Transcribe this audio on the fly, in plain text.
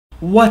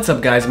What's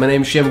up guys, my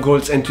name is Shem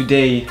Goltz and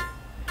today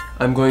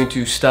I'm going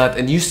to start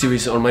a new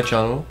series on my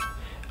channel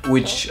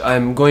which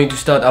I'm going to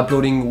start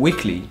uploading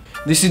weekly.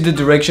 This is the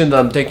direction that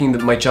I'm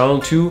taking my channel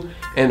to,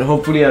 and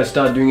hopefully I'll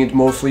start doing it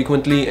more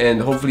frequently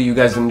and hopefully you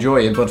guys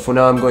enjoy it. But for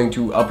now I'm going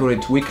to upload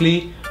it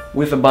weekly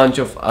with a bunch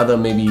of other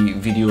maybe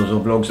videos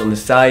or vlogs on the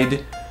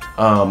side,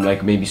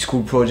 like maybe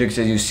school projects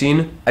as you've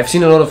seen. I've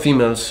seen a lot of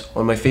females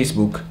on my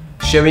Facebook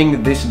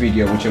sharing this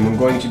video, which I'm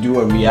going to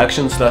do a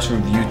reaction /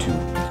 review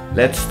to.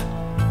 Let's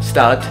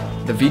start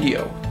the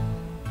video.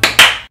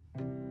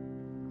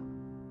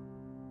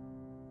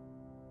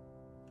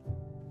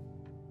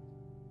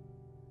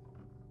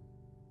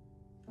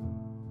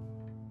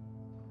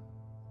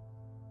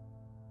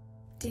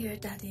 Dear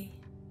Daddy,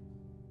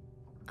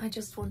 I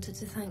just wanted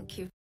to thank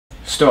you.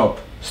 Stop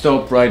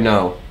right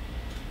now.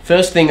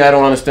 First thing I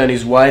don't understand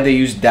is why they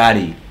use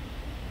daddy.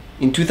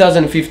 In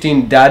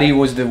 2015, daddy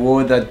was the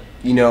word that,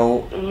 you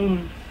know,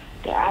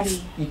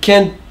 daddy. You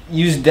can't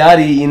use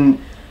daddy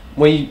in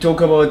when you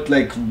talk about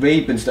like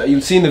rape and stuff. You'll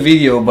see in the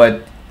video,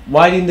 but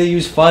why didn't they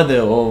use father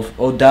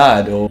or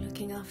dad or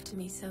Looking after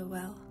me so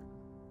well,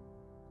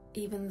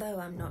 even though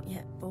I'm not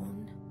yet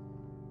born.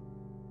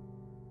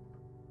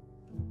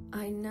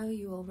 I know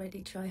you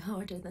already try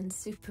harder than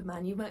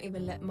Superman. You won't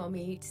even let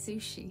Mommy eat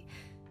sushi.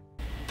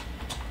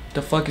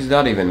 the fuck does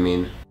that even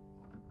mean?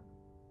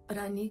 But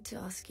I need to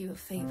ask you a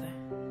favor.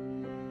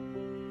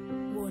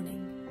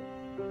 Warning.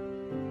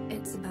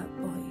 It's about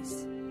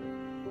boys.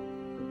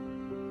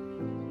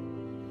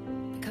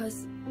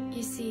 Because,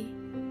 you see,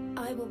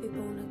 I will be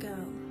born a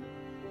girl,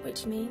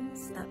 which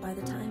means that by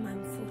the time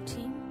I'm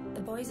 14,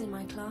 the boys in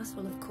my class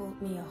will have called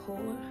me a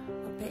whore,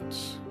 a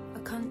bitch, a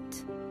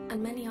cunt,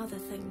 and many other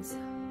things.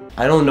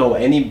 I don't know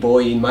any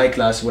boy in my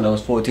class when I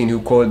was 14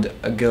 who called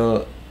a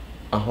girl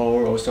a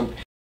whore or something.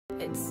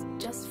 It's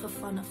just for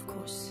fun, of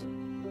course.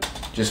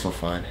 Just for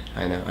fun.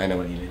 I know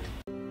what you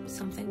mean.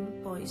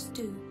 Something boys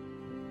do,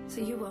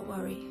 so you won't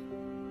worry.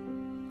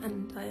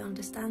 And I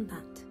understand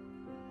that.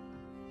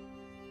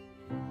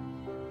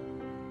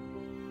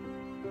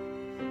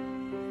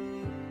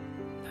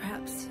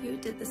 Perhaps you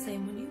did the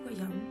same when you were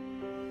young,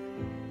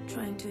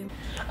 trying to...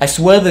 I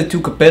swear they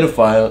took a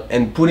pedophile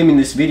and put him in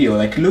this video.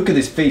 Like, look at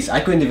his face.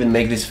 I couldn't even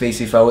make this face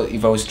if I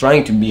was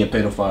trying to be a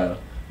pedophile.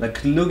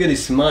 Like, look at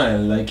his smile.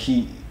 Like,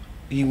 he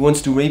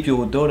wants to rape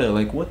your daughter.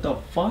 Like, what the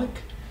fuck?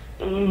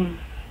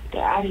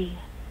 Daddy.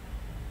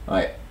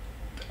 I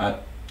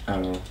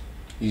don't know.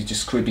 He's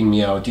just creeping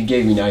me out. He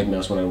gave me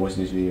nightmares when I watched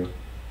this video.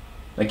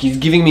 Like, he's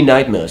giving me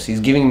nightmares. He's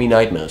giving me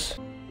nightmares.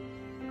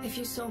 If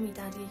you saw me,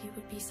 Daddy, you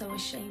would be so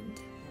ashamed.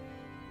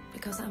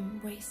 Because I'm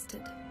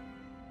wasted.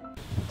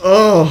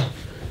 Oh,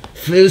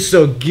 feels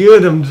so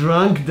good. I'm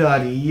drunk,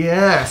 Daddy.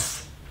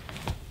 Yes.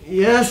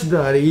 Yes,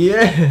 Daddy.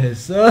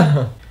 Yes.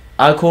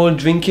 Alcohol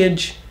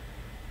drinkage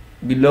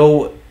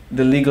below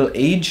the legal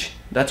age.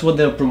 That's what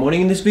they're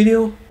promoting in this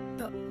video.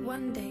 But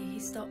one day he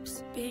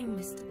stops being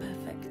Mr.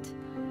 Perfect.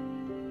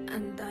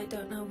 And I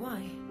don't know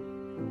why.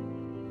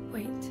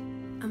 Wait,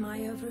 am I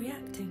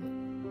overreacting?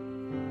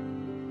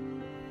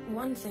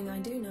 One thing I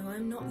do know,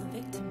 I'm not the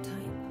victim type.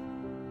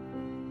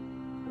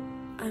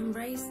 I'm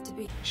raised to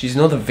be... She's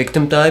not a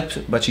victim type,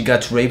 but she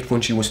got raped when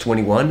she was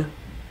 21.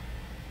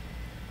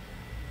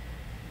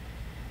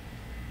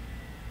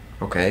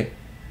 Okay.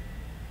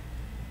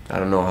 I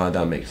don't know how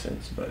that makes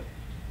sense, but...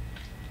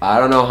 I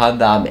don't know how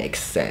that makes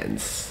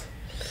sense.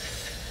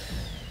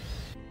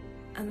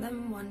 And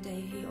then one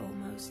day he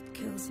almost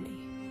kills me.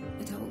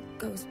 It all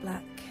goes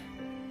black.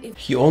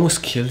 He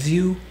almost kills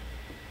you?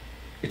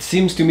 It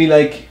seems to me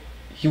like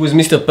he was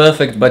Mr.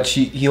 Perfect, but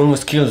he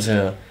almost kills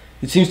her.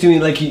 It seems to me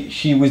like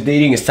she was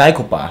dating a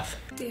psychopath.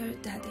 Dear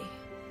Daddy,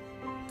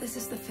 this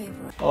is the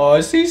favor.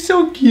 Oh, she's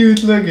so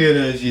cute. Look at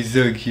her. She's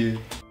so cute.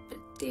 But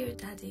dear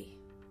Daddy,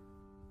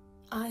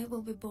 I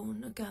will be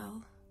born a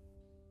girl.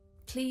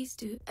 Please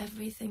do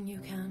everything you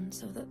can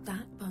so that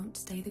that won't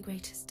stay the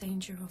greatest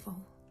danger of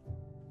all.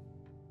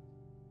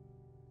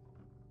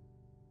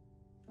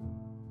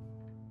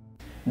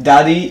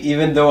 Daddy,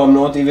 even though I'm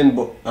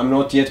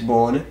not yet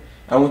born,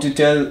 I want to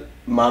tell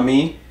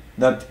Mommy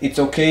that it's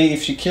okay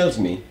if she kills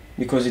me.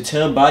 Because it's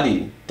her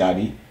body,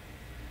 Daddy.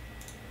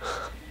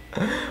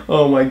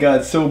 Oh my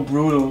god, so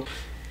brutal.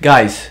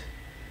 Guys,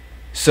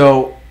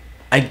 so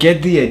I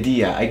get the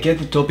idea. I get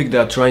the topic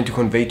they're trying to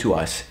convey to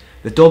us.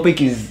 The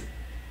topic is,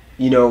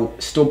 you know,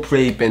 stop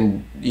rape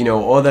and, you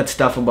know, all that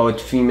stuff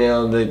about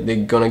female, that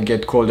they're gonna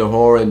get called a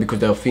whore because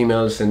they're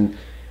females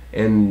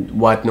and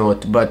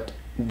whatnot. But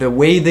the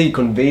way they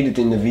conveyed it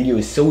in the video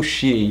is so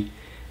shitty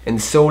and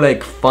so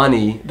like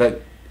funny that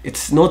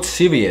it's not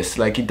serious.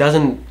 Like,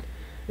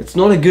 it's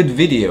not a good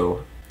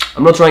video.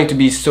 I'm not trying to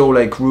be so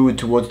like rude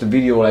towards the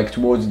video, like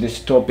towards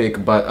this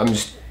topic, but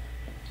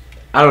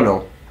I don't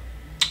know.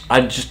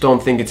 I just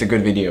don't think it's a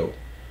good video.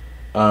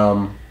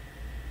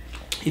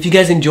 If you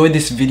guys enjoyed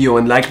this video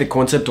and like the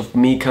concept of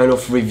me kind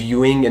of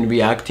reviewing and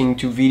reacting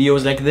to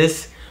videos like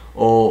this,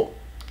 or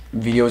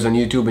videos on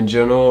YouTube in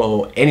general,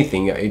 or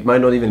anything, it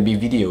might not even be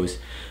videos,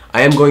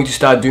 I am going to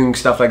start doing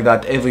stuff like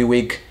that every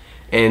week.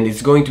 and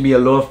it's going to be a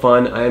lot of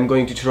fun. I am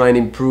going to try and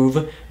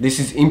improve. This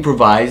is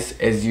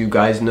improvised, as you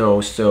guys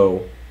know,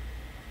 so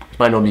it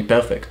might not be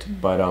perfect,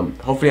 but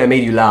hopefully I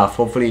made you laugh.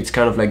 Hopefully it's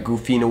kind of like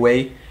goofy in a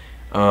way.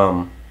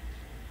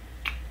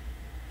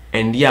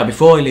 And yeah,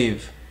 before I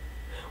leave,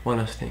 one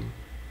last thing.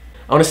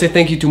 I want to say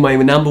thank you to my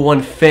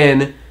 #1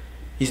 fan.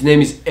 His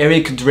name is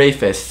Eric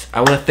Dreyfus. I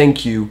want to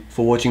thank you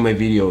for watching my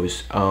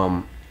videos.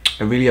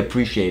 I really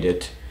appreciate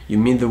it. You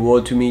mean the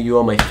world to me. You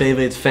are my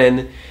favorite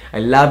fan. I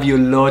love you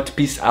a lot.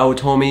 Peace out,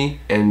 homie.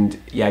 And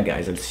yeah,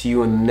 guys, I'll see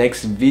you in the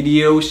next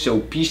video. So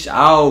peace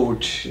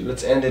out.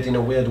 Let's end it in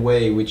a weird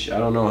way, which I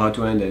don't know how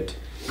to end it.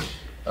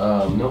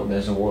 No,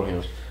 there's a wall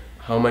here.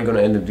 How am I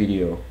gonna end the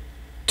video?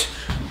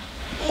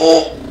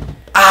 Oh,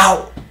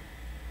 ow.